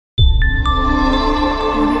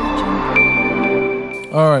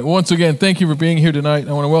All right. Once again, thank you for being here tonight.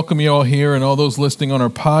 I want to welcome you all here and all those listening on our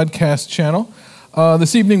podcast channel.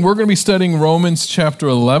 This evening, we're going to be studying Romans chapter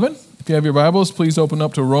 11. If you have your Bibles, please open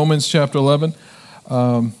up to Romans chapter 11. If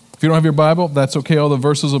you don't have your Bible, that's okay. All the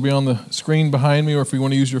verses will be on the screen behind me, or if you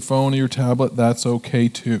want to use your phone or your tablet, that's okay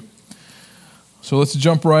too. So let's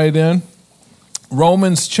jump right in.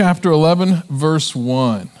 Romans chapter 11, verse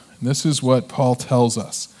 1. This is what Paul tells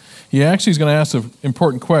us. He actually is going to ask an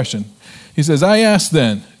important question. He says, I ask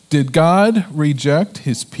then, did God reject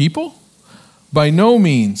his people? By no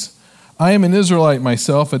means. I am an Israelite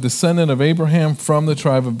myself, a descendant of Abraham from the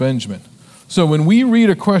tribe of Benjamin. So when we read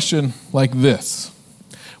a question like this,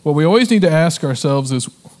 what we always need to ask ourselves is,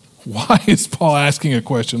 why is Paul asking a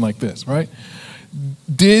question like this, right?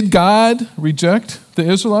 Did God reject the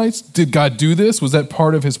Israelites? Did God do this? Was that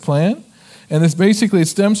part of his plan? And this basically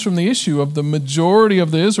stems from the issue of the majority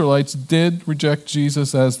of the Israelites did reject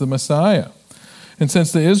Jesus as the Messiah. And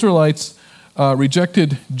since the Israelites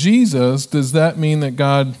rejected Jesus, does that mean that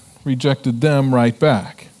God rejected them right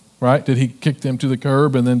back? Right? Did he kick them to the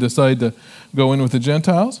curb and then decide to go in with the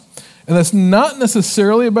Gentiles? And that's not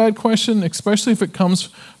necessarily a bad question, especially if it comes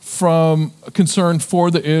from a concern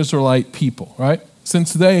for the Israelite people, right?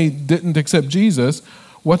 Since they didn't accept Jesus,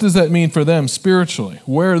 what does that mean for them spiritually?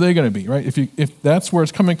 Where are they going to be, right? If that's where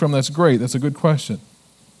it's coming from, that's great. That's a good question.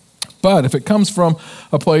 But if it comes from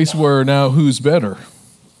a place where now who's better,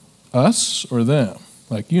 us or them?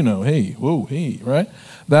 Like, hey, whoa, hey, right?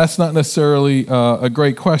 That's not necessarily a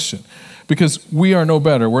great question because we are no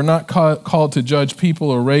better. We're not called to judge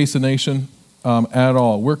people or race, a nation at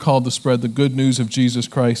all. We're called to spread the good news of Jesus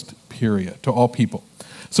Christ, period, to all people.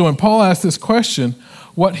 So when Paul asks this question,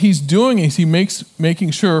 what he's doing is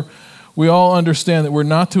making sure we all understand that we're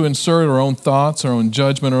not to insert our own thoughts, our own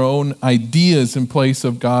judgment, our own ideas in place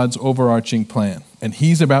of God's overarching plan. And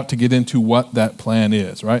he's about to get into what that plan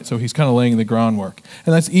is, right? So he's kind of laying the groundwork.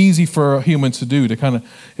 And that's easy for humans to do, to kind of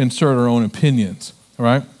insert our own opinions,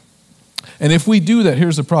 right? And if we do that,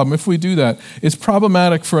 here's the problem. If we do that, it's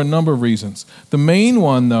problematic for a number of reasons. The main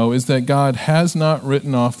one, though, is that God has not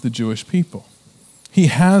written off the Jewish people. He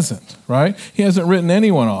hasn't, right? He hasn't written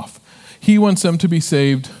anyone off. He wants them to be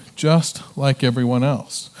saved just like everyone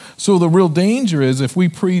else. So the real danger is if we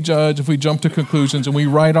prejudge, if we jump to conclusions and we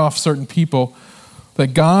write off certain people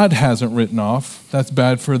that God hasn't written off, that's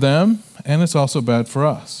bad for them and it's also bad for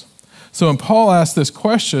us. So when Paul asks this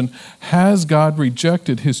question, has God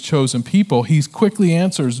rejected his chosen people? He quickly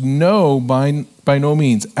answers no, by no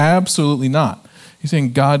means, absolutely not. He's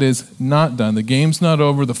saying God is not done. The game's not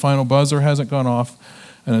over. The final buzzer hasn't gone off.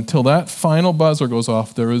 And until that final buzzer goes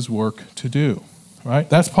off, there is work to do. Right?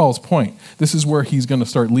 That's Paul's point. This is where he's going to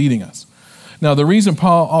start leading us. Now, the reason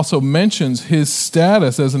Paul also mentions his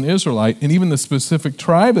status as an Israelite and even the specific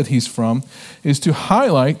tribe that he's from is to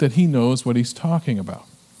highlight that he knows what he's talking about.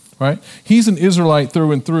 Right? He's an Israelite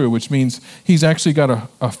through and through, which means he's actually got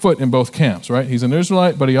a foot in both camps, right? He's an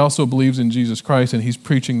Israelite, but he also believes in Jesus Christ and he's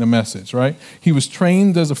preaching the message, right? He was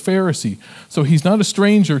trained as a Pharisee, so he's not a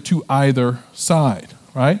stranger to either side,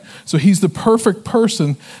 right? So he's the perfect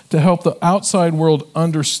person to help the outside world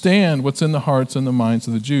understand what's in the hearts and the minds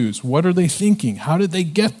of the Jews. What are they thinking? How did they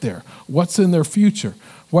get there? What's in their future?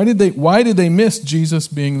 Why did they miss Jesus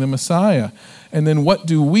being the Messiah? And then what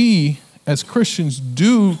do we as Christians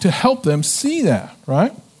do to help them see that,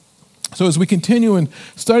 right? So as we continue and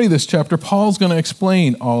study this chapter, Paul's going to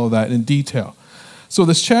explain all of that in detail. So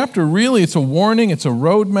this chapter, really, it's a warning, it's a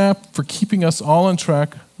roadmap for keeping us all on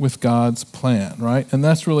track with God's plan, right? And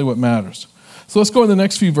that's really what matters. So let's go in the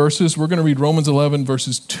next few verses. We're going to read Romans 11,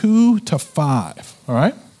 verses 2 to 5, all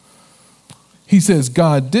right? He says,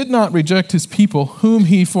 God did not reject his people whom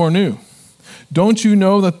he foreknew. Don't you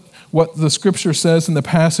know that what the scripture says in the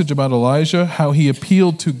passage about Elijah, how he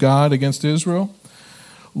appealed to God against Israel?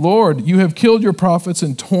 Lord, you have killed your prophets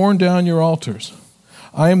and torn down your altars.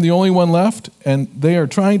 I am the only one left, and they are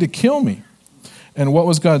trying to kill me. And what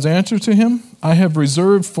was God's answer to him? I have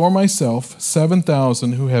reserved for myself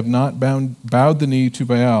 7,000 who have not bowed the knee to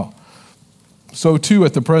Baal. So too,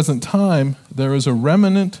 at the present time, there is a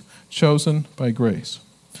remnant chosen by grace.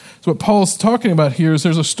 So what Paul's talking about here is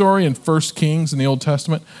there's a story in 1 Kings in the Old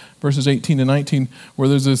Testament, verses 18 to 19, where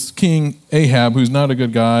there's this king Ahab who's not a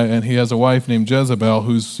good guy, and he has a wife named Jezebel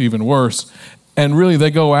who's even worse. And really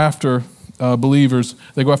they go after believers,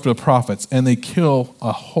 they go after the prophets, and they kill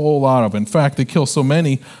a whole lot of them. In fact, they kill so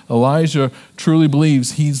many, Elijah truly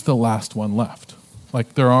believes he's the last one left.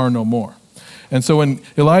 Like there are no more. And so when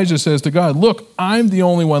Elijah says to God, look, I'm the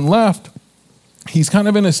only one left, he's kind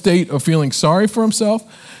of in a state of feeling sorry for himself,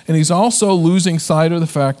 and he's also losing sight of the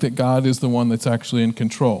fact that God is the one that's actually in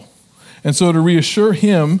control. And so to reassure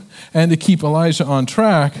him and to keep Elijah on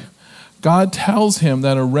track, God tells him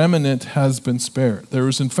that a remnant has been spared. There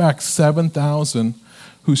was, in fact, 7,000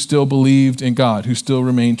 who still believed in God, who still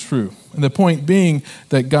remained true. And the point being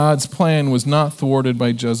that God's plan was not thwarted by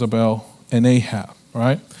Jezebel and Ahab,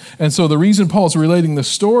 right? And so the reason Paul's relating the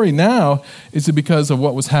story now is because of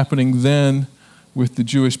what was happening then with the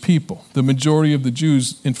Jewish people. The majority of the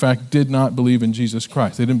Jews, in fact, did not believe in Jesus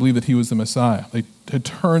Christ. They didn't believe that he was the Messiah. They had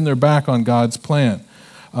turned their back on God's plan.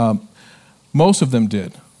 Most of them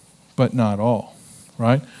did, but not all,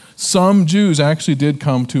 right? Some Jews actually did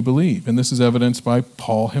come to believe, and this is evidenced by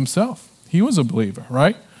Paul himself. He was a believer,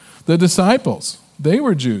 right? The disciples, they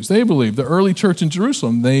were Jews. They believed. The early church in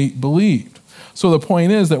Jerusalem, they believed. So the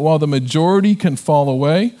point is that while the majority can fall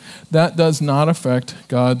away, that does not affect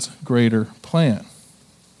God's greater plan.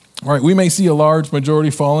 All right, we may see a large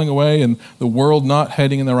majority falling away and the world not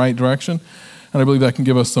heading in the right direction, and I believe that can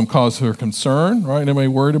give us some cause for concern, right? Anybody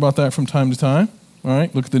worried about that from time to time? All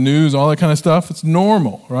right, look at the news, all that kind of stuff. It's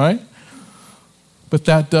normal, right? But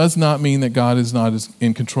that does not mean that God is not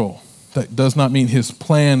in control. That does not mean his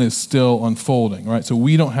plan is still unfolding, right? So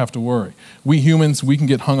we don't have to worry. We humans, we can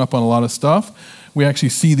get hung up on a lot of stuff. We actually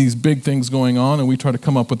see these big things going on, and we try to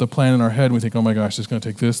come up with a plan in our head, and we think, oh my gosh, it's going to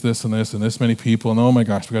take this, this, and this many people, and oh my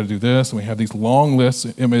gosh, we got to do this, and we have these long lists.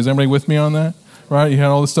 Is everybody with me on that? Right? You had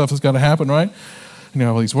all this stuff that's got to happen, right? And you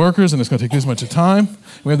have all these workers, and it's going to take this much of time.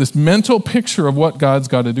 We have this mental picture of what God's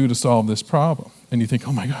got to do to solve this problem. And you think,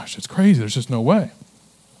 oh my gosh, it's crazy. There's just no way.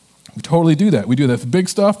 We totally do that. We do that with big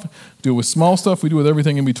stuff, we do it with small stuff, we do it with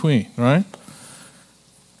everything in between, right?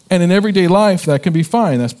 And in everyday life, that can be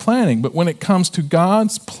fine. That's planning. But when it comes to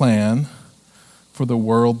God's plan for the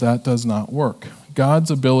world, that does not work.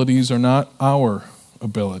 God's abilities are not our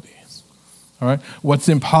abilities, all right? What's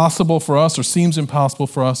impossible for us or seems impossible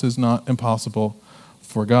for us is not impossible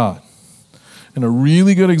for God. And a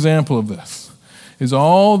really good example of this is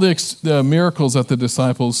all the miracles that the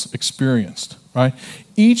disciples experienced, right?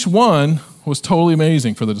 Each one was totally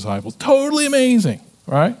amazing for the disciples. Totally amazing,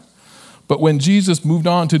 right? But when Jesus moved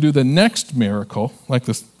on to do the next miracle, like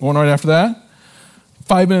this one right after that,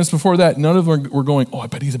 5 minutes before that, none of them were going, oh, I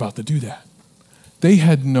bet he's about to do that. They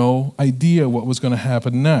had no idea what was going to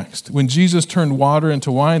happen next. When Jesus turned water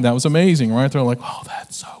into wine, that was amazing, right? They're like, oh,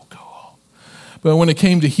 that's so cool. But when it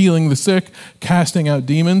came to healing the sick, casting out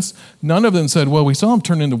demons, none of them said, well, we saw him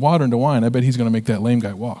turn into water into wine. I bet he's going to make that lame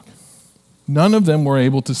guy walk. None of them were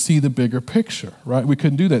able to see the bigger picture, right? We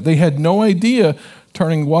couldn't do that. They had no idea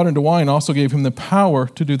turning water into wine also gave him the power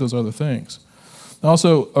to do those other things.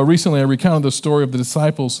 Also, recently I recounted the story of the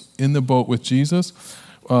disciples in the boat with Jesus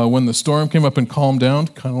when the storm came up and calmed down,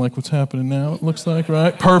 kind of like what's happening now, it looks like,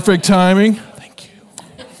 right? Perfect timing. Thank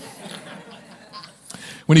you.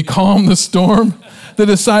 When he calmed the storm, the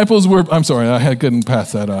disciples were, I'm sorry, I couldn't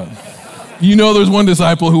pass that up. You know there's one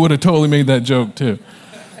disciple who would have totally made that joke too.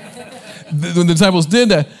 When the disciples did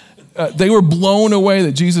that, they were blown away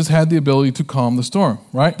that Jesus had the ability to calm the storm,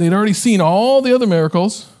 right? They'd already seen all the other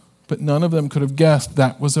miracles, but none of them could have guessed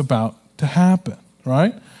that was about to happen,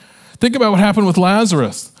 right? Think about what happened with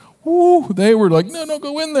Lazarus. Woo, they were like, no,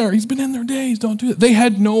 go in there. He's been in there days. Don't do that. They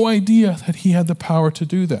had no idea that he had the power to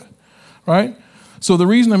do that, right? So the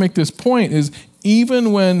reason I make this point is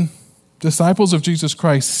even when disciples of Jesus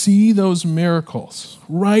Christ see those miracles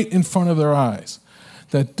right in front of their eyes,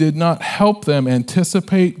 that did not help them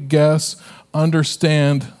anticipate, guess,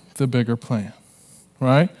 understand the bigger plan,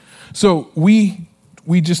 right? So we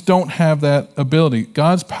just don't have that ability.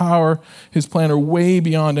 God's power, his plan are way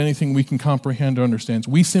beyond anything we can comprehend or understand.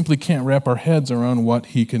 We simply can't wrap our heads around what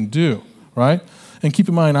he can do, right? And keep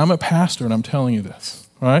in mind, I'm a pastor and I'm telling you this,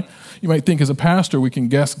 right? You might think as a pastor we can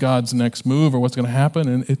guess God's next move or what's going to happen,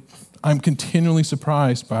 and I'm continually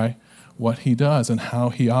surprised by what he does and how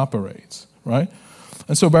he operates, right?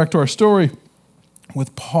 And so back to our story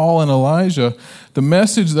with Paul and Elijah, the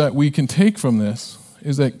message that we can take from this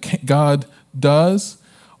is that God does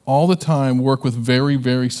all the time work with very,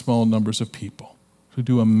 very small numbers of people who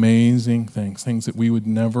do amazing things that we would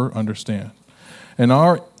never understand. And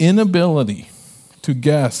our inability to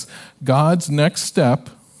guess God's next step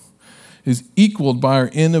is equaled by our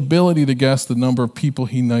inability to guess the number of people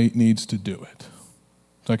he needs to do it.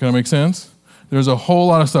 Is that going to make sense? There's a whole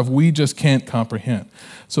lot of stuff we just can't comprehend.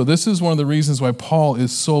 So this is one of the reasons why Paul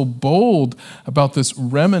is so bold about this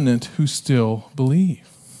remnant who still believe,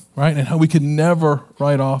 right? And how we could never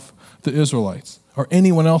write off the Israelites or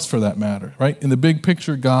anyone else for that matter, right? In the big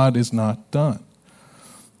picture, God is not done.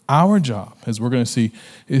 Our job, as we're going to see,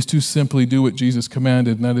 is to simply do what Jesus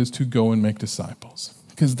commanded, and that is to go and make disciples.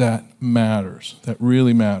 because that matters. That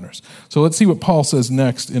really matters. So let's see what Paul says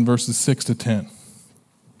next in verses 6 to 10.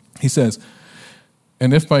 He says,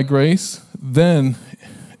 And if by grace, then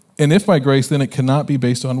it cannot be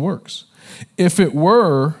based on works. If it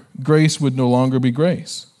were, grace would no longer be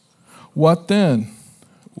grace. What then?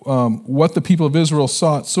 What the people of Israel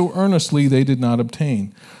sought so earnestly they did not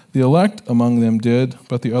obtain. The elect among them did,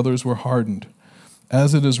 but the others were hardened.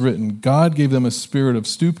 As it is written, God gave them a spirit of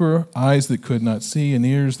stupor, eyes that could not see, and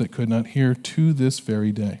ears that could not hear, to this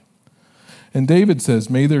very day. And David says,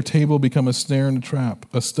 May their table become a snare and a trap,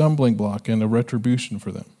 a stumbling block and a retribution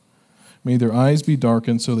for them. May their eyes be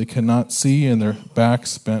darkened so they cannot see, and their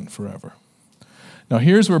backs bent forever. Now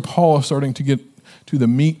here's where Paul is starting to get to the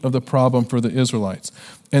meat of the problem for the Israelites.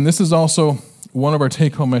 And this is also one of our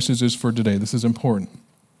take-home messages for today. This is important.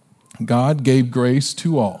 God gave grace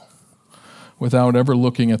to all without ever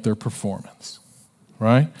looking at their performance,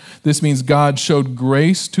 right? This means God showed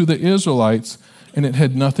grace to the Israelites, and it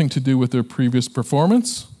had nothing to do with their previous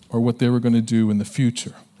performance or what they were going to do in the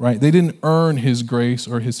future, right? They didn't earn his grace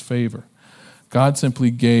or his favor. God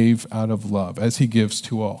simply gave out of love, as he gives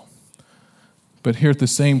to all. But here at the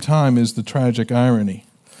same time is the tragic irony.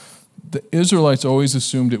 The Israelites always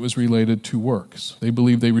assumed it was related to works. They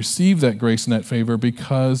believed they received that grace and that favor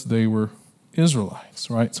because they were Israelites,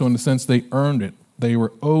 right? So in a sense, they earned it. They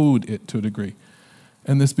were owed it to a degree.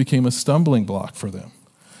 And this became a stumbling block for them.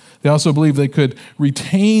 They also believed they could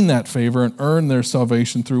retain that favor and earn their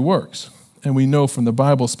salvation through works. And we know from the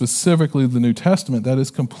Bible, specifically the New Testament, that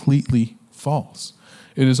is completely false.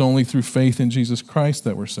 It is only through faith in Jesus Christ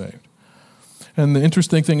that we're saved. And the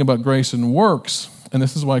interesting thing about grace and works, and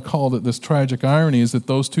this is why I called it this tragic irony, is that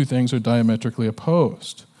those two things are diametrically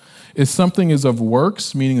opposed. If something is of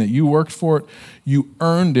works, meaning that you worked for it, you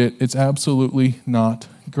earned it, it's absolutely not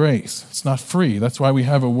grace. It's not free. That's why we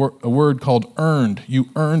have a word called earned. You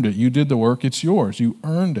earned it. You did the work. It's yours. You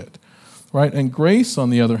earned it, right? And grace,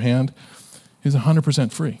 on the other hand, is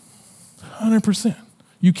 100% free. 100%.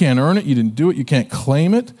 You can't earn it. You didn't do it. You can't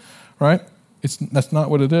claim it, right? That's not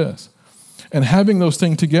what it is. And having those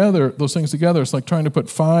things together, it's like trying to put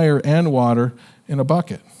fire and water in a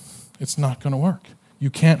bucket. It's not going to work. You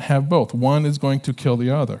can't have both. One is going to kill the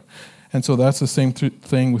other. And so that's the same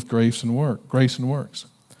thing with grace and works.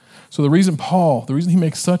 So the reason he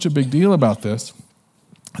makes such a big deal about this,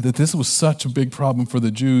 that this was such a big problem for the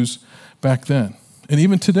Jews back then. And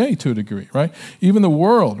even today to a degree, right? Even the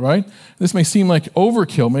world, right? This may seem like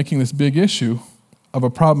overkill, making this big issue of a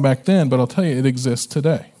problem back then, but I'll tell you, it exists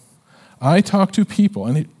today. I talk to people,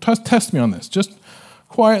 and test me on this, just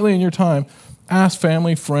quietly in your time. Ask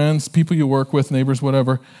family, friends, people you work with, neighbors,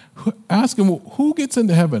 whatever. Ask them, who gets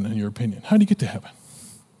into heaven in your opinion? How do you get to heaven?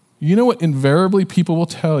 You know what invariably people will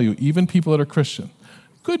tell you, even people that are Christian?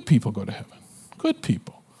 Good people go to heaven. Good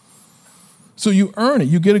people. So you earn it.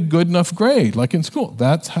 You get a good enough grade, like in school.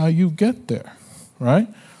 That's how you get there, right?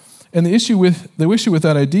 And the issue with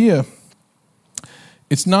that idea,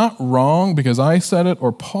 it's not wrong because I said it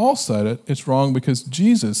or Paul said it. It's wrong because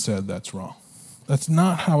Jesus said that's wrong. That's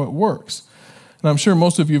not how it works. And I'm sure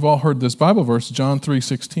most of you have all heard this Bible verse, John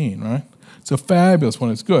 3:16, right? It's a fabulous one.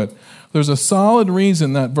 It's good. There's a solid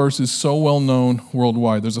reason that verse is so well known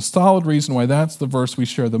worldwide. There's a solid reason why that's the verse we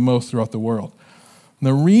share the most throughout the world. And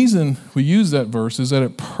the reason we use that verse is that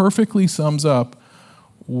it perfectly sums up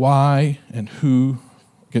why and who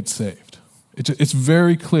gets saved. It's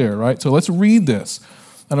very clear, right? So let's read this.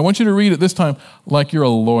 And I want you to read it this time like you're a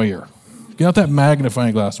lawyer. Get out that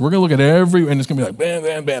magnifying glass. We're going to look at and it's going to be like,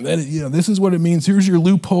 bam, bam, bam. This is what it means. Here's your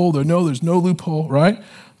loophole. There's no loophole, right?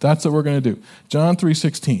 That's what we're going to do. John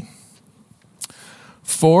 3:16.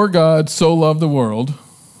 For God so loved the world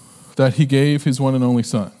that he gave his one and only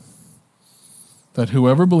Son, that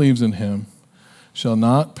whoever believes in him shall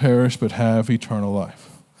not perish but have eternal life.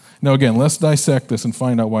 Now again, let's dissect this and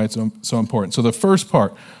find out why it's so important. So the first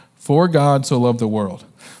part, for God so loved the world.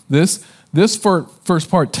 This first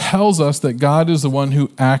part tells us that God is the one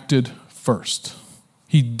who acted first.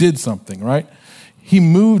 He did something, right? He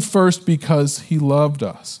moved first because he loved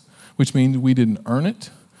us, which means we didn't earn it.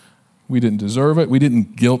 We didn't deserve it. We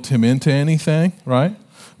didn't guilt him into anything, right?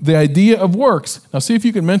 The idea of works. Now see if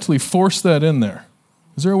you can mentally force that in there.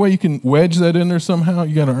 Is there a way you can wedge that in there somehow?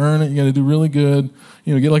 You got to earn it. You got to do really good.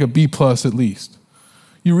 Get like a B+ at least.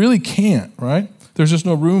 You really can't, right? There's just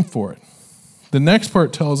no room for it. The next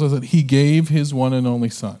part tells us that he gave his one and only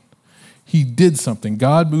Son. He did something.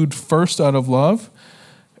 God moved first out of love,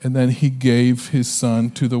 and then he gave his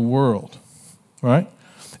Son to the world, right?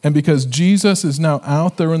 And because Jesus is now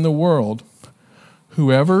out there in the world,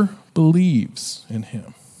 whoever believes in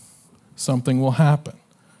him, something will happen.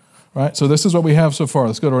 Right? So this is what we have so far.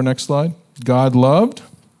 Let's go to our next slide. God loved.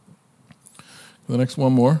 The next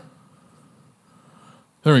one more.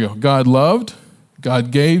 There we go. God loved.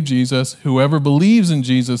 God gave Jesus. Whoever believes in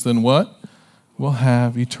Jesus, then what? Will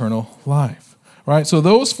have eternal life. Right? So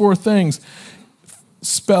those four things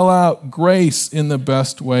spell out grace in the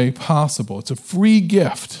best way possible. It's a free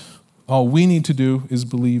gift. All we need to do is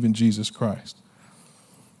believe in Jesus Christ.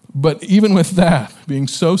 But even with that being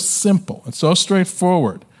so simple and so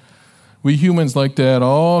straightforward, we humans like to add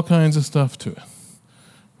all kinds of stuff to it.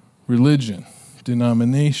 Religion,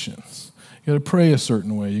 denominations. You got to pray a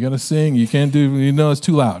certain way. You got to sing. You can't do, it's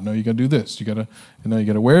too loud. No, you got to do this. You got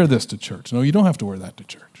to wear this to church. No, you don't have to wear that to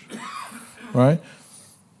church. Right?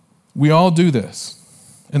 We all do this.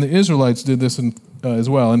 And the Israelites did this as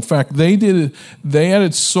well. In fact, they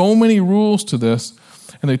added so many rules to this,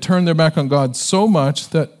 and they turned their back on God so much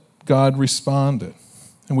that God responded.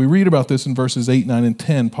 And we read about this in verses 8, 9, and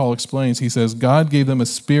 10. Paul explains, he says, God gave them a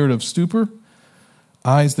spirit of stupor,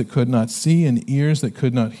 eyes that could not see, and ears that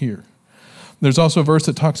could not hear. There's also a verse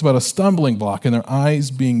that talks about a stumbling block and their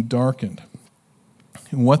eyes being darkened.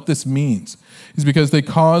 And what this means is because they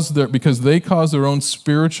caused their own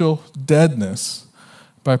spiritual deadness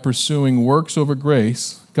by pursuing works over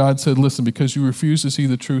grace. God said, listen, because you refuse to see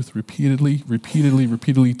the truth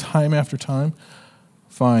repeatedly, time after time,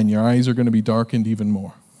 fine, your eyes are going to be darkened even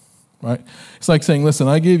more. Right? It's like saying, listen,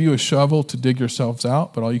 I gave you a shovel to dig yourselves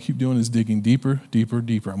out, but all you keep doing is digging deeper, deeper,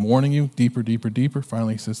 deeper. I'm warning you, deeper, deeper, deeper.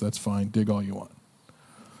 Finally, he says, that's fine, dig all you want.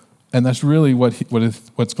 And that's really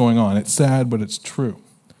what's going on. It's sad, but it's true.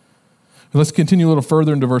 Let's continue a little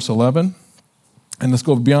further into verse 11, and let's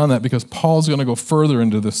go beyond that because Paul's going to go further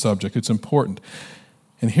into this subject. It's important.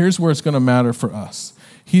 And here's where it's going to matter for us.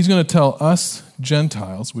 He's going to tell us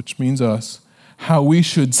Gentiles, which means us, how we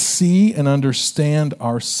should see and understand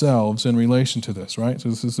ourselves in relation to this, right? So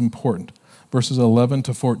this is important. Verses 11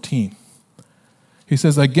 to 14. He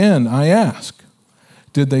says, again, I ask,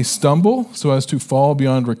 did they stumble so as to fall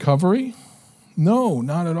beyond recovery? No,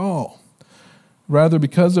 not at all. Rather,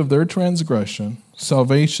 because of their transgression,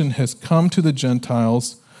 salvation has come to the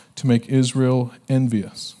Gentiles to make Israel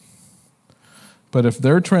envious. But if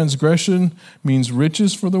their transgression means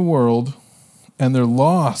riches for the world, and their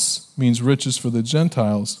loss means riches for the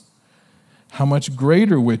Gentiles, how much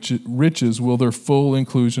greater riches will their full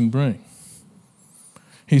inclusion bring?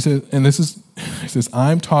 He says, he says,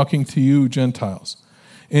 I'm talking to you, Gentiles.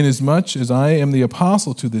 Inasmuch as I am the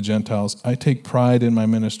apostle to the Gentiles, I take pride in my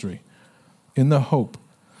ministry, in the hope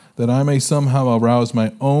that I may somehow arouse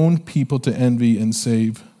my own people to envy and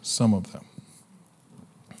save some of them.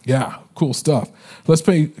 Yeah, cool stuff. Let's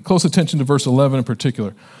pay close attention to verse 11 in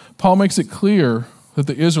particular. Paul makes it clear that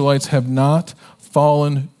the Israelites have not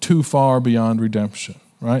fallen too far beyond redemption,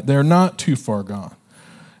 right? They're not too far gone.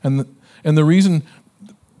 And the reason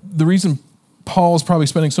Paul is probably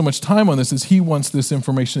spending so much time on this is he wants this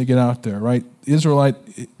information to get out there, right?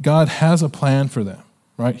 God has a plan for them,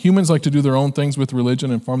 right? Humans like to do their own things with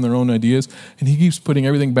religion and form their own ideas, and he keeps putting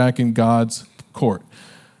everything back in God's court.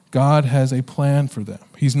 God has a plan for them.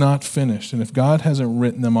 He's not finished. And if God hasn't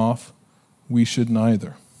written them off, we shouldn't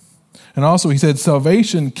either. And also he said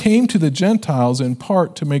salvation came to the Gentiles in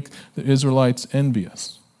part to make the Israelites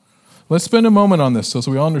envious. Let's spend a moment on this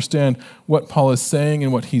so we all understand what Paul is saying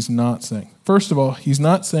and what he's not saying. First of all, he's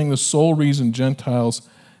not saying the sole reason Gentiles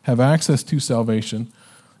have access to salvation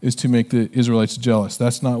is to make the Israelites jealous.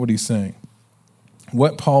 That's not what he's saying.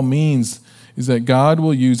 What Paul means is that God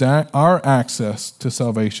will use our access to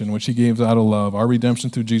salvation, which he gave out of love, our redemption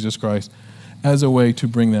through Jesus Christ, as a way to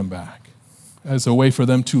bring them back, as a way for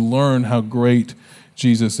them to learn how great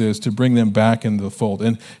Jesus is, to bring them back into the fold.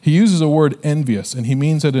 And he uses the word envious, and he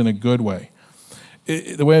means it in a good way.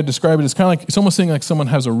 The way I describe it is kind of like, it's almost saying like someone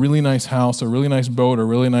has a really nice house, a really nice boat, a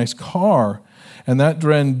really nice car, and that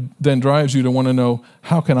then drives you to want to know,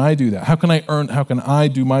 how can I do that? How can I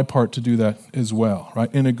do my part to do that as well,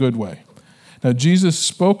 right? In a good way. Now, Jesus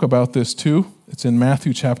spoke about this too. It's in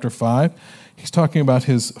Matthew chapter 5. He's talking about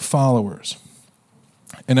his followers.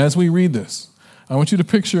 And as we read this, I want you to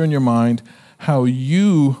picture in your mind how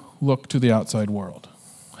you look to the outside world,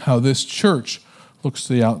 how this church looks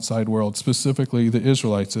to the outside world, specifically the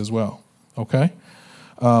Israelites as well. Okay?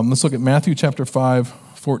 Let's look at Matthew chapter 5,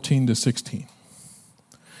 14 to 16.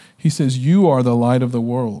 He says, you are the light of the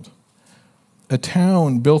world. A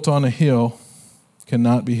town built on a hill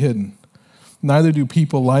cannot be hidden. Neither do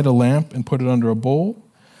people light a lamp and put it under a bowl.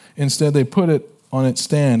 Instead, they put it on its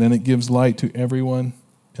stand, and it gives light to everyone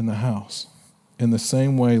in the house. In the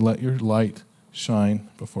same way, let your light shine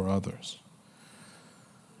before others.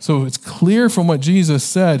 So it's clear from what Jesus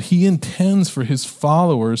said, he intends for his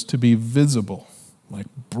followers to be visible, like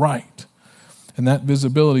bright. And that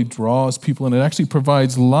visibility draws people in. It actually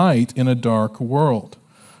provides light in a dark world,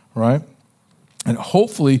 right? And it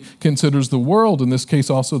hopefully considers the world, in this case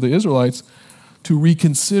also the Israelites, to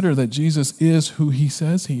reconsider that Jesus is who he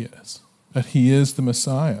says he is, that he is the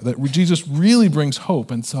Messiah, that Jesus really brings hope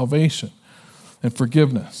and salvation and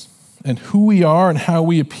forgiveness. And who we are and how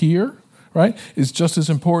we appear, right, is just as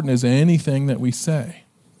important as anything that we say.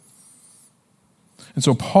 And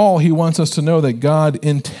so Paul, he wants us to know that God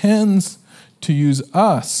intends to use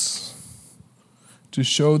us to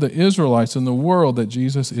show the Israelites in the world that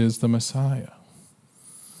Jesus is the Messiah.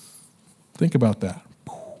 Think about that.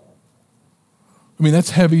 I mean,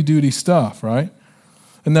 that's heavy-duty stuff, right?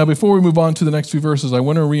 And now before we move on to the next few verses, I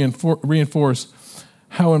want to reinforce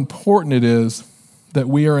how important it is that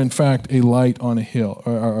we are, in fact, a light on a hill,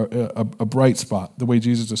 or a bright spot, the way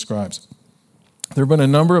Jesus describes. There have been a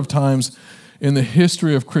number of times in the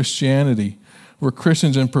history of Christianity where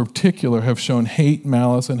Christians in particular have shown hate,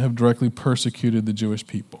 malice, and have directly persecuted the Jewish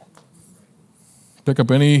people. Pick up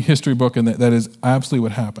any history book, and that is absolutely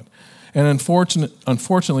what happened. And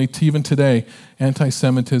unfortunately, even today,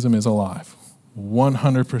 anti-Semitism is alive.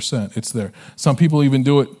 100%, it's there. Some people even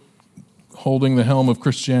do it holding the helm of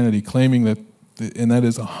Christianity, claiming that, and that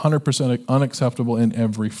is 100% unacceptable in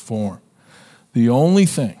every form. The only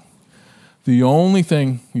thing,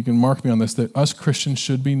 you can mark me on this, that us Christians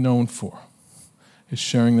should be known for is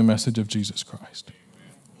sharing the message of Jesus Christ.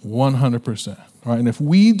 100%. Right? And if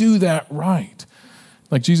we do that right,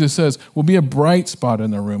 like Jesus says, we'll be a bright spot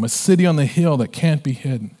in the room, a city on the hill that can't be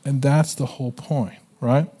hidden. And that's the whole point,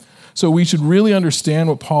 right? So we should really understand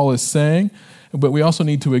what Paul is saying, but we also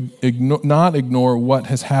need to not ignore what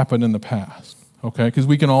has happened in the past, okay? Because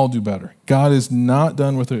we can all do better. God is not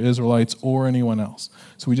done with the Israelites or anyone else.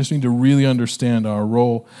 So we just need to really understand our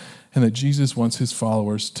role and that Jesus wants his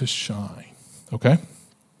followers to shine, okay?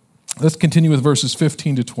 Let's continue with verses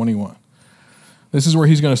 15 to 21. This is where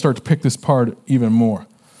he's going to start to pick this apart even more.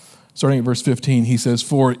 Starting at verse 15, he says,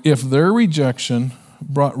 "For if their rejection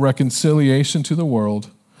brought reconciliation to the world,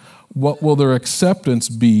 what will their acceptance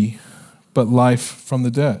be but life from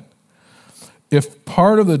the dead? If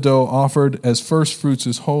part of the dough offered as first fruits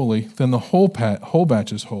is holy, then the whole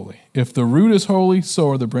batch is holy. If the root is holy, so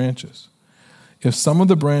are the branches. If some of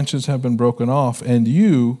the branches have been broken off, and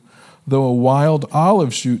you, though a wild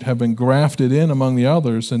olive shoot, have been grafted in among the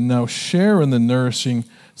others and now share in the nourishing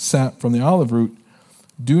sap from the olive root,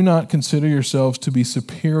 do not consider yourselves to be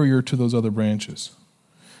superior to those other branches.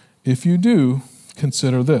 If you do,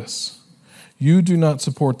 consider this. You do not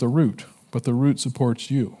support the root, but the root supports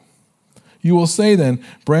you. You will say then,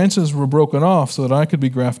 branches were broken off so that I could be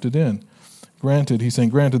grafted in. Granted, he's saying,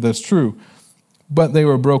 granted, that's true, but they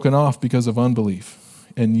were broken off because of unbelief,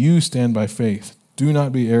 and you stand by faith. Do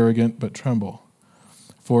not be arrogant, but tremble.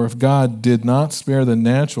 For if God did not spare the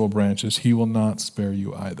natural branches, he will not spare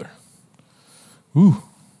you either." Ooh,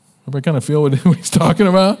 everybody kind of feel what he's talking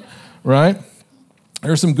about, right?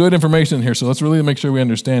 There's some good information in here, so let's really make sure we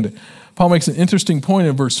understand it. Paul makes an interesting point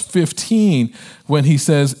in verse 15 when he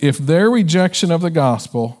says, if their rejection of the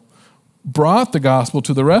gospel brought the gospel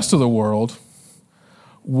to the rest of the world,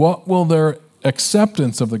 what will their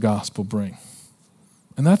acceptance of the gospel bring?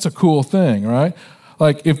 And that's a cool thing, right?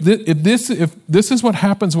 Like if this is what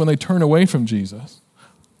happens when they turn away from Jesus,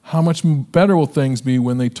 how much better will things be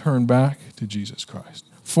when they turn back to Jesus Christ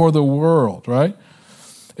for the world, right?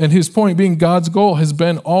 And his point being, God's goal has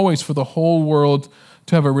been always for the whole world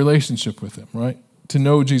to have a relationship with him, right? To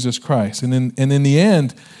know Jesus Christ. And in the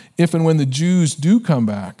end, if and when the Jews do come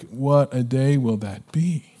back, what a day will that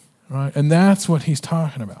be, right? And that's what he's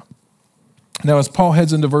talking about. Now, as Paul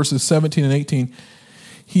heads into verses 17 and 18,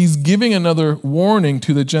 he's giving another warning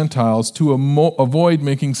to the Gentiles to avoid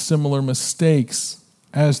making similar mistakes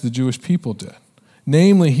as the Jewish people did.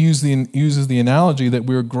 Namely, he uses the analogy that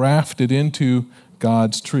we're grafted into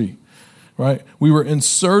God's tree, right? We were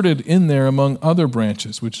inserted in there among other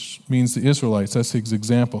branches, which means the Israelites. That's his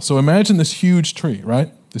example. So imagine this huge tree,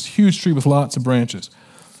 right? This huge tree with lots of branches.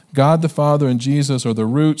 God the Father and Jesus are the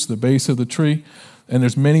roots, the base of the tree, and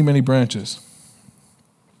there's many, many branches.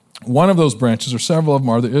 One of those branches, or several of them,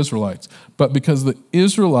 are the Israelites. But because the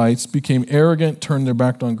Israelites became arrogant, turned their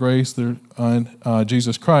back on grace, on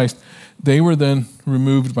Jesus Christ, they were then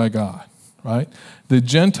removed by God, right? The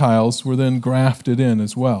Gentiles were then grafted in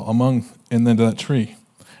as well, and then to that tree.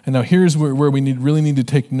 And now here's where we really need to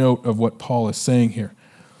take note of what Paul is saying here.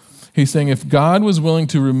 He's saying if God was willing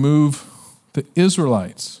to remove the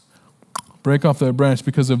Israelites, break off that branch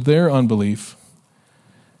because of their unbelief,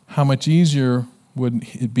 how much easier would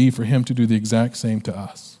it be for him to do the exact same to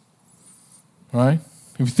us? Right?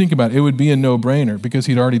 If you think about it, it would be a no-brainer because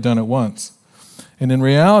he'd already done it once. And in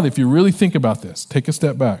reality, if you really think about this, take a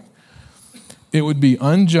step back, it would be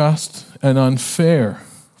unjust and unfair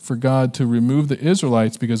for God to remove the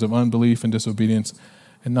Israelites because of unbelief and disobedience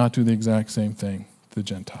and not do the exact same thing to the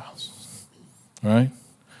Gentiles. All right?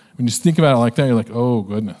 When you think about it like that, you're like, oh,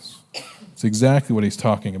 goodness. It's exactly what he's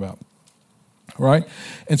talking about. Right?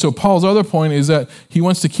 And so Paul's other point is that he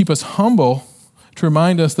wants to keep us humble to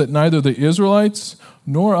remind us that neither the Israelites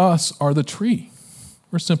nor us are the tree.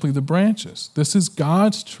 We're simply the branches. This is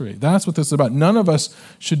God's tree. That's what this is about. None of us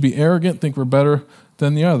should be arrogant, think we're better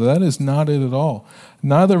than the other. That is not it at all.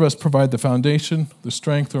 Neither of us provide the foundation, the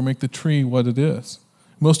strength, or make the tree what it is.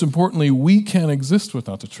 Most importantly, we can't exist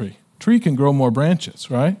without the tree. Tree can grow more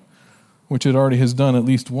branches, right? Which it already has done at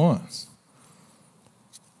least once.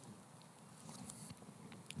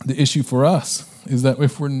 The issue for us is that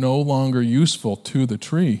if we're no longer useful to the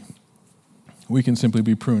tree, we can simply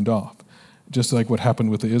be pruned off, just like what happened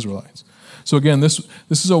with the Israelites. So again, this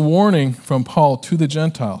is a warning from Paul to the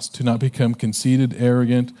Gentiles to not become conceited,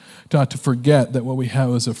 arrogant, not to forget that what we have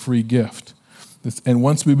is a free gift. And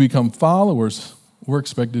once we become followers, we're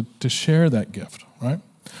expected to share that gift, right?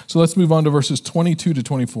 So let's move on to verses 22 to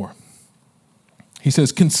 24. He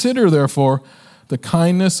says, "Consider, therefore, the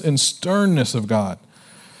kindness and sternness of God.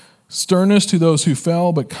 Sternness to those who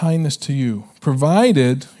fell, but kindness to you.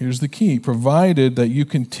 Provided," here's the key, "provided that you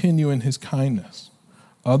continue in his kindness.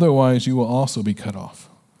 Otherwise, you will also be cut off.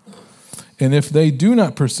 And if they do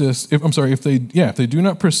not persist, if they do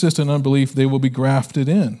not persist in unbelief, they will be grafted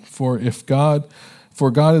in. For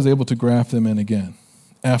God is able to graft them in again.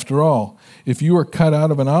 After all, if you are cut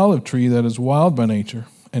out of an olive tree that is wild by nature,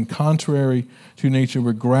 and contrary to nature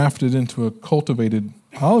were grafted into a cultivated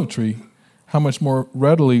olive tree, how much more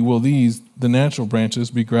readily will these, the natural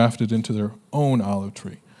branches, be grafted into their own olive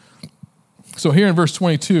tree?" So here in verse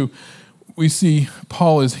 22, we see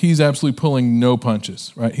he's absolutely pulling no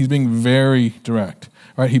punches, right? He's being very direct,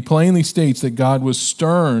 right? He plainly states that God was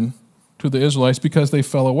stern to the Israelites because they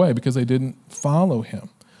fell away, because they didn't follow him,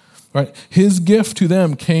 right? His gift to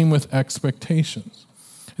them came with expectations.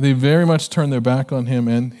 They very much turned their back on him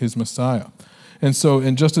and his Messiah. And so,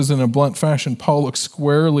 and just as in a blunt fashion, Paul looks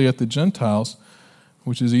squarely at the Gentiles,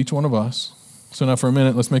 which is each one of us. So now for a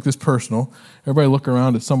minute, let's make this personal. Everybody look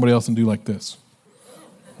around at somebody else and do like this.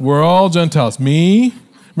 We're all Gentiles. Me.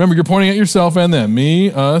 Remember, you're pointing at yourself and them. Me,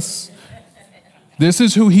 us. This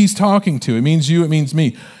is who he's talking to. It means you, it means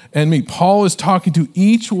me. And me. Paul is talking to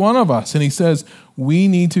each one of us, and he says, we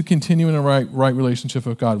need to continue in a right relationship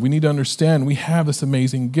with God. We need to understand we have this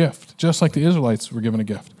amazing gift, just like the Israelites were given a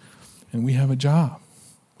gift. And we have a job.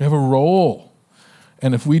 We have a role.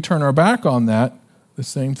 And if we turn our back on that, the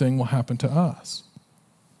same thing will happen to us.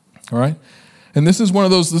 All right? And this is one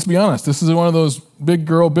of those, let's be honest, this is one of those big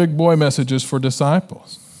girl, big boy messages for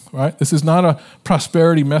disciples. Right? This is not a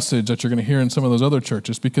prosperity message that you're going to hear in some of those other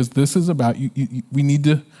churches, because this is about, we need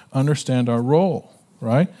to understand our role.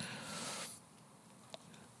 Right?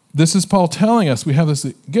 This is Paul telling us we have this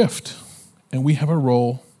gift, and we have a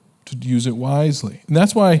role to use it wisely. And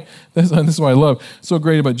this is what I love so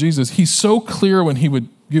great about Jesus. He's so clear when he would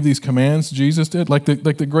give these commands, Jesus did, like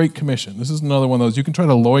the Great Commission. This is another one of those. You can try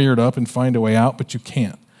to lawyer it up and find a way out, but you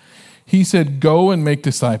can't. He said, go and make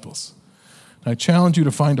disciples. And I challenge you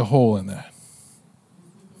to find a hole in that.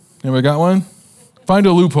 Anybody got one? Find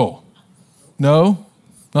a loophole. No?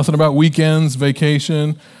 Nothing about weekends,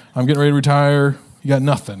 vacation, I'm getting ready to retire. You got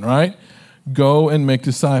nothing, right? Go and make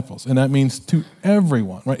disciples. And that means to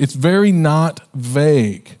everyone, right? It's very not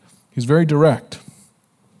vague. He's very direct.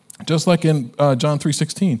 Just like in John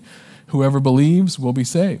 3:16, whoever believes will be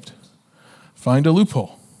saved. Find a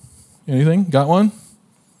loophole. Anything? Got one?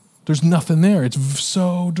 There's nothing there. It's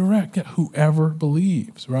so direct. Yeah, whoever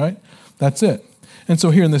believes, right? That's it. And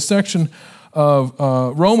so here in this section of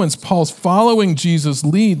Romans, Paul's following Jesus'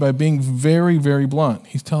 lead by being very, very blunt.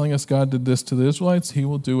 He's telling us God did this to the Israelites. He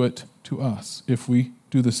will do it to us if we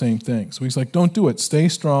do the same thing. So he's like, don't do it. Stay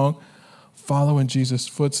strong. Follow in Jesus'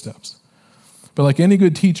 footsteps. But like any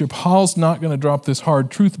good teacher, Paul's not going to drop this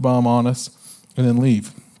hard truth bomb on us and then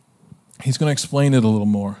leave. He's going to explain it a little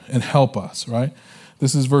more and help us, right?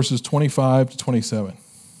 This is verses 25 to 27.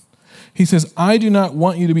 He says, I do not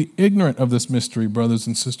want you to be ignorant of this mystery, brothers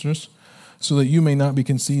and sisters, so that you may not be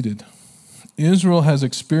conceited. Israel has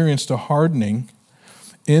experienced a hardening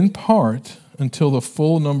in part until the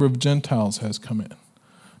full number of Gentiles has come in.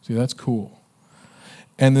 See, that's cool.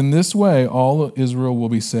 And in this way, all of Israel will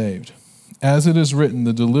be saved. As it is written,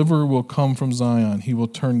 the deliverer will come from Zion. He will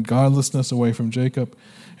turn godlessness away from Jacob,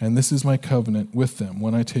 and this is my covenant with them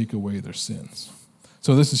when I take away their sins.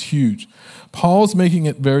 So this is huge. Paul's making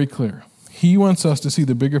it very clear. He wants us to see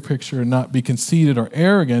the bigger picture and not be conceited or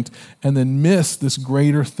arrogant and then miss this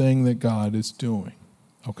greater thing that God is doing.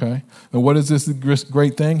 Okay? And what is this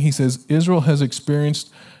great thing? He says Israel has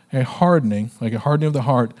experienced a hardening, like a hardening of the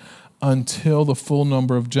heart, until the full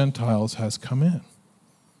number of Gentiles has come in.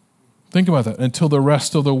 Think about that. Until the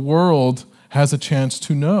rest of the world has a chance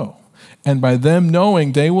to know. And by them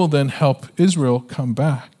knowing, they will then help Israel come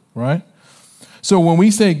back, right? So when we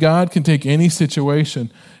say God can take any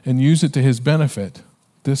situation and use it to his benefit,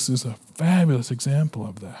 this is a fabulous example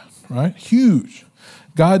of that, right? Huge.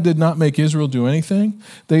 God did not make Israel do anything.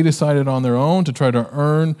 They decided on their own to try to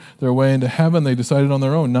earn their way into heaven. They decided on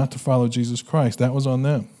their own not to follow Jesus Christ. That was on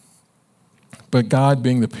them. But God,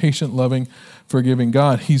 being the patient, loving, forgiving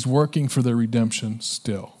God, he's working for their redemption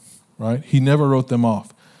still, right? He never wrote them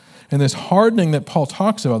off. And this hardening that Paul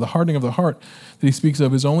talks about, the hardening of the heart that he speaks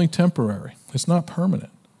of, is only temporary. It's not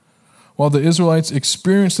permanent. While the Israelites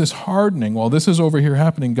experience this hardening, while this is over here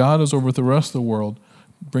happening, God is over with the rest of the world,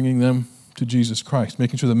 bringing them to Jesus Christ,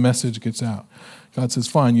 making sure the message gets out. God says,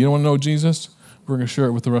 fine, you don't want to know Jesus? We're going to share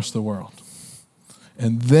it with the rest of the world.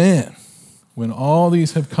 And then, when all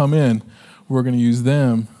these have come in, we're going to use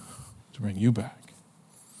them to bring you back.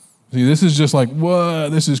 See, this is just like, whoa,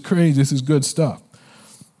 this is crazy, this is good stuff.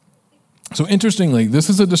 So interestingly, this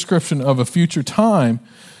is a description of a future time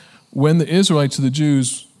when the Israelites, the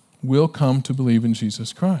Jews, will come to believe in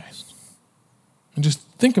Jesus Christ. And just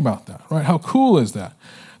think about that, right? How cool is that?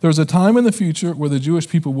 There's a time in the future where the Jewish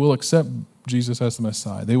people will accept Jesus as the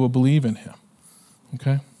Messiah. They will believe in him,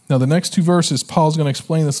 okay? Now, the next two verses, Paul's going to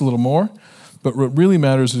explain this a little more, but what really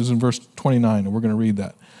matters is in verse 29, and we're going to read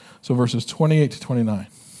that. So verses 28 to 29.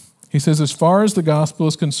 He says, as far as the gospel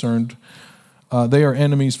is concerned, they are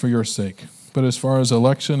enemies for your sake. But as far as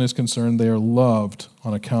election is concerned, they are loved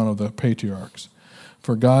on account of the patriarchs.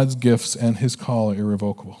 For God's gifts and his call are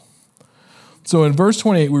irrevocable. So in verse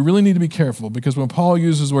 28, we really need to be careful because when Paul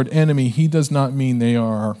uses the word enemy, he does not mean they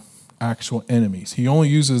are actual enemies. He only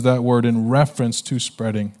uses that word in reference to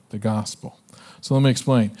spreading the gospel. So let me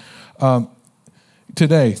explain.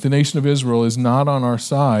 Today, the nation of Israel is not on our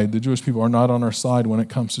side. The Jewish people are not on our side when it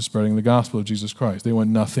comes to spreading the gospel of Jesus Christ. They want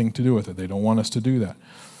nothing to do with it. They don't want us to do that.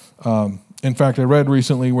 In fact, I read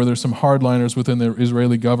recently where there's some hardliners within the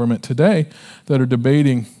Israeli government today that are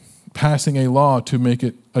debating passing a law to make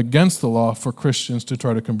it against the law for Christians to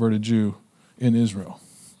try to convert a Jew in Israel.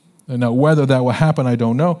 And now, whether that will happen, I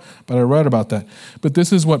don't know, but I read about that. But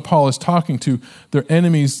this is what Paul is talking to. They're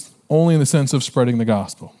enemies only in the sense of spreading the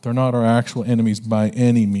gospel. They're not our actual enemies by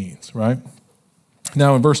any means, right?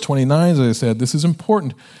 Now, in verse 29, as I said, this is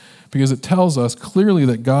important because it tells us clearly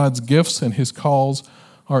that God's gifts and his calls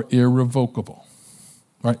are irrevocable,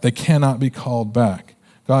 right? They cannot be called back.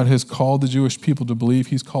 God has called the Jewish people to believe.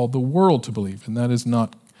 He's called the world to believe, and that is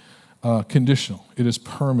not conditional. It is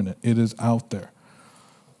permanent. It is out there.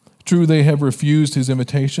 True, they have refused his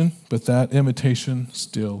invitation, but that invitation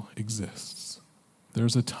still exists.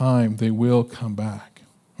 There's a time they will come back.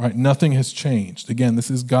 All right? Nothing has changed. Again, this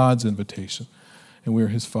is God's invitation, and we're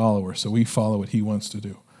his followers, so we follow what he wants to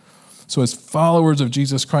do. So as followers of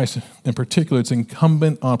Jesus Christ in particular, it's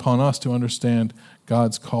incumbent upon us to understand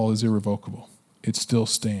God's call is irrevocable. It still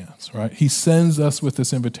stands, right? He sends us with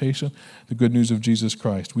this invitation, the good news of Jesus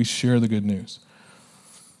Christ. We share the good news.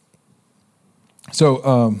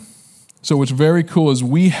 So what's very cool is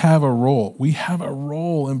we have a role. We have a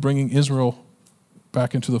role in bringing Israel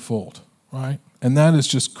back into the fold, right? And that is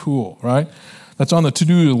just cool, right? That's on the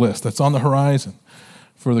to-do list. That's on the horizon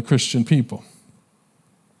for the Christian people.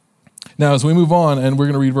 Now, as we move on, and we're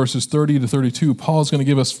going to read verses 30 to 32, Paul is going to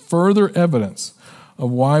give us further evidence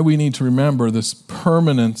of why we need to remember this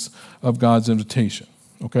permanence of God's invitation,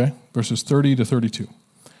 okay? Verses 30 to 32.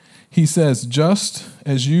 He says, just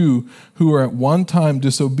as you who were at one time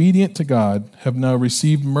disobedient to God have now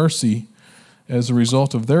received mercy as a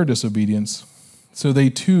result of their disobedience, so they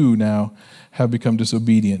too now have become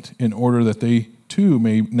disobedient in order that they too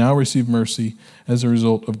may now receive mercy as a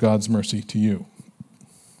result of God's mercy to you.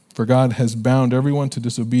 For God has bound everyone to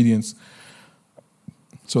disobedience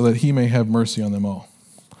so that he may have mercy on them all.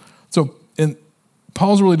 So,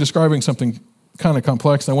 Paul's really describing something kind of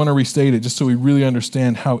complex. I want to restate it just so we really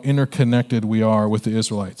understand how interconnected we are with the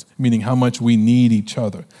Israelites, meaning how much we need each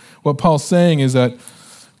other. What Paul's saying is that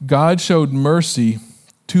God showed mercy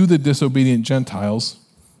to the disobedient Gentiles,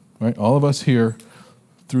 right? All of us here,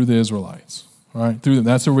 through the Israelites. right? Through them.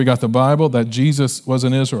 That's where we got the Bible, that Jesus was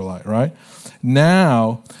an Israelite, right?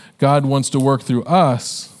 Now, God wants to work through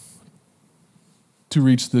us to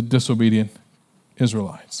reach the disobedient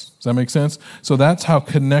Israelites. Does that make sense? So that's how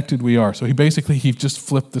connected we are. So he just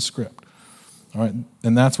flipped the script. All right,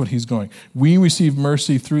 and that's what he's going. We receive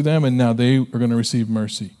mercy through them, and now they are going to receive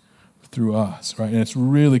mercy through us, right? And it's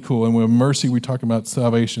really cool. And with mercy, we talk about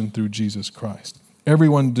salvation through Jesus Christ.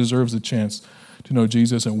 Everyone deserves a chance to know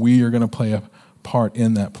Jesus, and we are going to play a part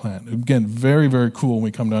in that plan. Again, very, very cool when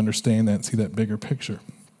we come to understand that and see that bigger picture.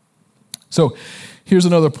 So here's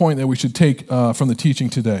another point that we should take from the teaching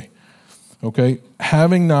today. Okay,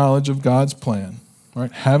 having knowledge of God's plan,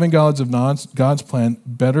 right? Having knowledge of God's plan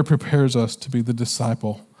better prepares us to be the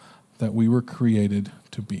disciple that we were created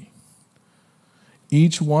to be.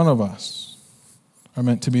 Each one of us are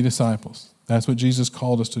meant to be disciples. That's what Jesus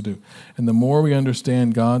called us to do. And the more we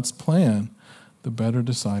understand God's plan, the better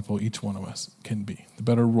disciple each one of us can be, the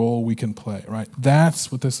better role we can play, right?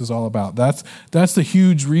 That's what this is all about. That's the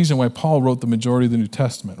huge reason why Paul wrote the majority of the New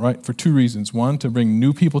Testament, right? For two reasons. One, to bring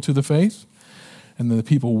new people to the faith, and then the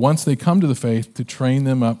people, once they come to the faith, to train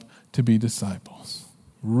them up to be disciples,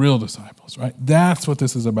 real disciples, right? That's what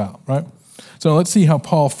this is about, right? So let's see how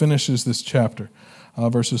Paul finishes this chapter,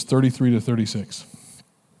 verses 33 to 36.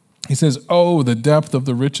 He says, "Oh, the depth of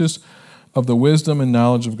the riches of the wisdom and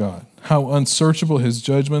knowledge of God. How unsearchable his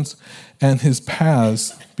judgments and his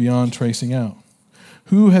paths beyond tracing out.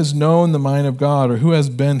 Who has known the mind of God, or who has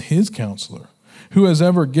been his counselor? Who has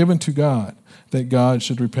ever given to God that God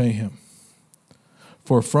should repay him?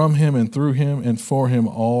 For from him and through him and for him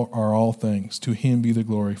all things. To him be the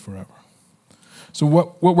glory forever." So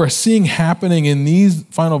what we're seeing happening in these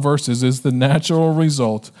final verses is the natural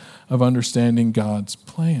result of understanding God's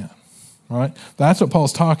plan. Right? That's what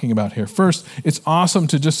Paul's talking about here. First, it's awesome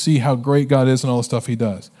to just see how great God is and all the stuff he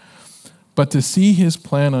does. But to see his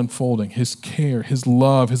plan unfolding, his care, his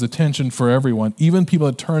love, his attention for everyone, even people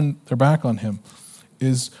that turn their back on him,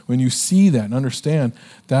 is when you see that and understand,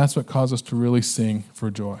 that's what causes us to really sing for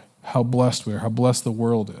joy. How blessed we are, how blessed the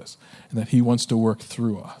world is, and that he wants to work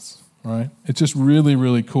through us. Right? It's just really,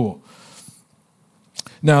 really cool.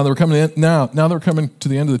 Now that we're coming to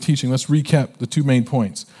the end of the teaching, let's recap the two main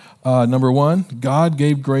points. Number one, God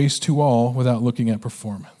gave grace to all without looking at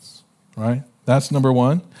performance, right? That's number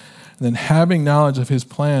one. And then having knowledge of his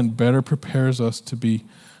plan better prepares us to be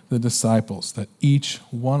the disciples that each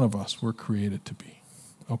one of us were created to be,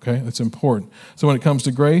 okay? That's important. So when it comes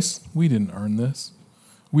to grace, we didn't earn this.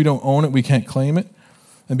 We don't own it. We can't claim it.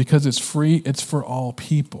 And because it's free, it's for all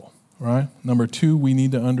people, right? Number two, we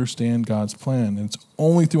need to understand God's plan. And it's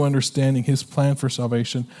only through understanding his plan for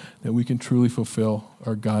salvation that we can truly fulfill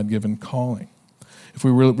our God-given calling.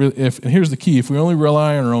 And here's the key, if we only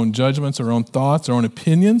rely on our own judgments, our own thoughts, our own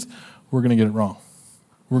opinions, we're going to get it wrong.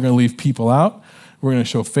 We're going to leave people out. We're going to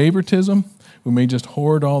show favoritism. We may just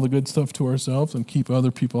hoard all the good stuff to ourselves and keep other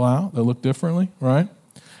people out that look differently, right?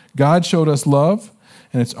 God showed us love,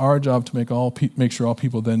 and it's our job to make sure all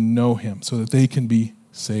people then know him so that they can be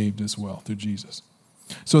saved as well through Jesus.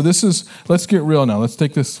 So let's get real now. Let's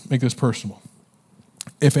make this personal.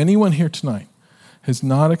 If anyone here tonight has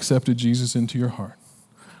not accepted Jesus into your heart,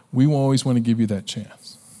 we will always want to give you that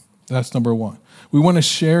chance. That's number one. We want to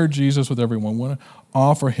share Jesus with everyone. We want to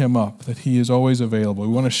offer him up, that he is always available. We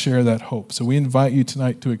want to share that hope. So we invite you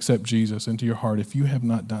tonight to accept Jesus into your heart if you have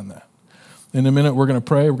not done that. In a minute, we're going to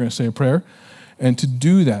pray. We're going to say a prayer. And to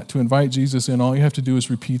do that, to invite Jesus in, all you have to do is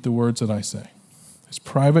repeat the words that I say. It's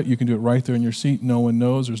private. You can do it right there in your seat. No one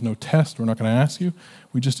knows. There's no test. We're not going to ask you.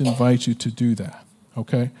 We just invite you to do that,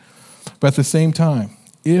 okay? But at the same time,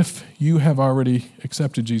 if you have already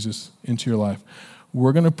accepted Jesus into your life,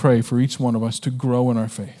 we're going to pray for each one of us to grow in our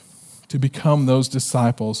faith, to become those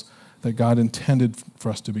disciples that God intended for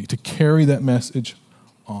us to be, to carry that message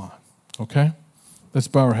on, okay? Let's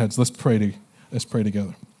bow our heads. Let's pray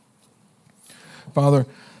together. Father,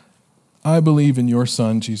 I believe in your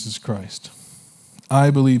Son, Jesus Christ.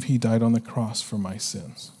 I believe he died on the cross for my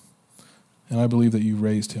sins. And I believe that you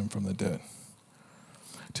raised him from the dead.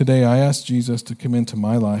 Today, I ask Jesus to come into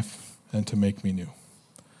my life and to make me new.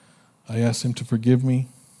 I ask him to forgive me,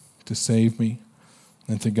 to save me,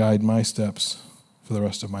 and to guide my steps for the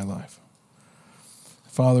rest of my life.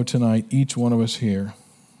 Father, tonight, each one of us here,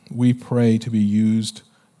 we pray to be used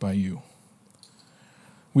by you.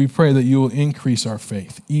 We pray that you will increase our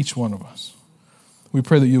faith, each one of us. We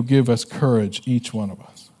pray that you'll give us courage, each one of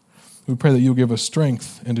us. We pray that you'll give us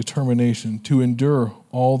strength and determination to endure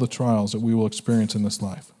all the trials that we will experience in this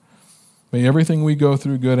life. May everything we go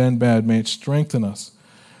through, good and bad, may it strengthen us.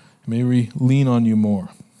 May we lean on you more.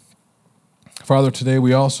 Father, today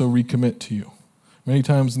we also recommit to you Many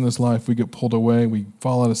times in this life we get pulled away, we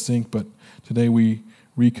fall out of sync, but today we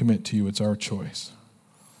recommit to you. It's our choice.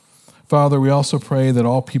 Father, we also pray that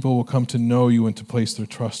all people will come to know you and to place their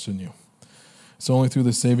trust in you. It's only through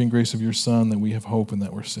the saving grace of your Son that we have hope and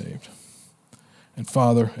that we're saved. And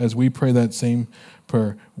Father, as we pray that same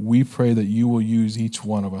prayer, we pray that you will use each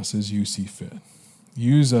one of us as you see fit.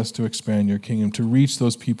 Use us to expand your kingdom, to reach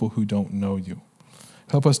those people who don't know you.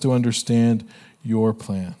 Help us to understand your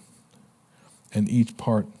plan and each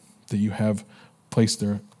part that you have placed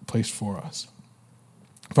for us.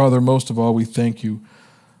 Father, most of all, we thank you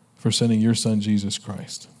for sending your Son, Jesus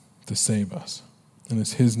Christ, to save us. And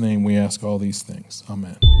it's his name we ask all these things.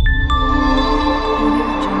 Amen.